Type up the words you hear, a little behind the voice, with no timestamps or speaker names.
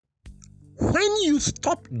when you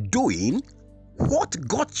stop doing what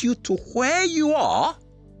got you to where you are,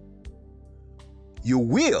 you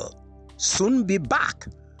will soon be back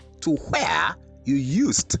to where you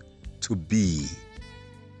used to be.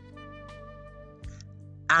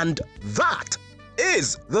 And that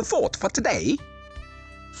is the thought for today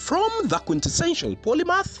from the Quintessential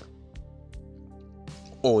Polymath,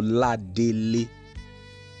 Oladele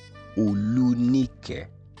Olunike.